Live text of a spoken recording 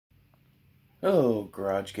Hello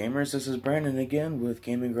Garage Gamers, this is Brandon again with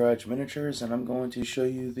Gaming Garage Miniatures, and I'm going to show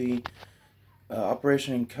you the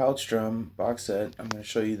Operation Kaldstrom box set. I'm going to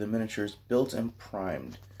show you the miniatures built and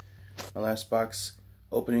primed. My last box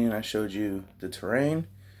opening I showed you the terrain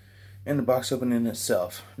and the box opening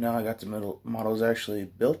itself. Now I got the middle models actually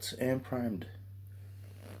built and primed.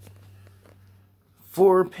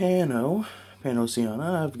 For Pano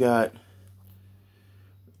Sienna, I've got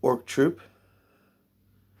Orc Troop.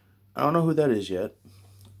 I don't know who that is yet.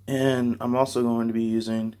 And I'm also going to be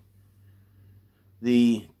using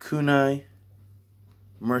the Kunai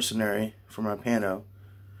Mercenary for my Pano.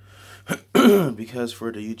 Because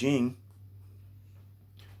for the Eugene,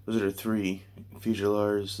 those are the three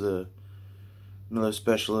Fugilars, the Miller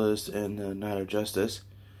Specialist, and the Knight of Justice.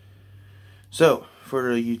 So,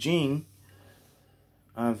 for the Eugene,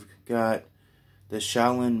 I've got the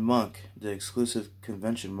Shaolin Monk, the exclusive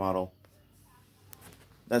convention model.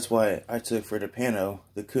 That's why I took for the Pano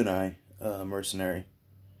the Kunai Mercenary.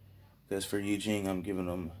 Because for Eugene, I'm giving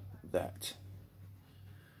them that.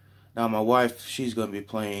 Now my wife, she's going to be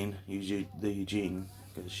playing the Eugene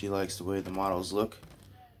because she likes the way the models look.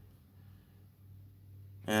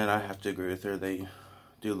 And I have to agree with her, they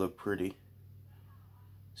do look pretty.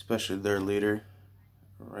 Especially their leader.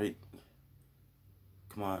 Right.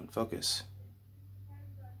 Come on, focus.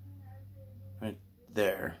 Right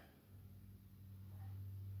there.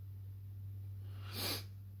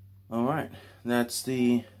 Alright, that's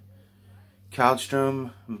the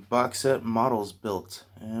Kaldstrom box set models built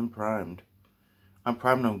and primed. I'm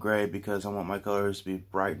priming them gray because I want my colors to be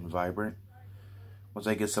bright and vibrant. Once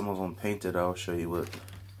I get some of them painted, I'll show you what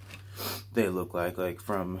they look like. Like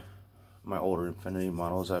from my older Infinity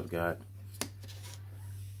models, I've got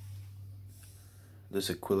this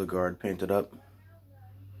Aquila Guard painted up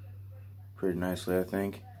pretty nicely, I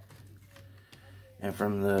think. And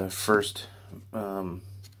from the first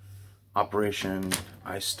Operation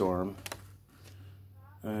Ice Storm,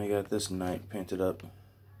 I got this knight painted up.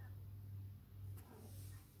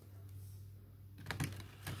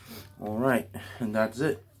 Alright, and that's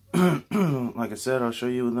it. Like I said, I'll show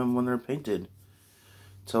you them when they're painted.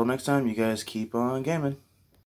 Till next time, you guys keep on gaming.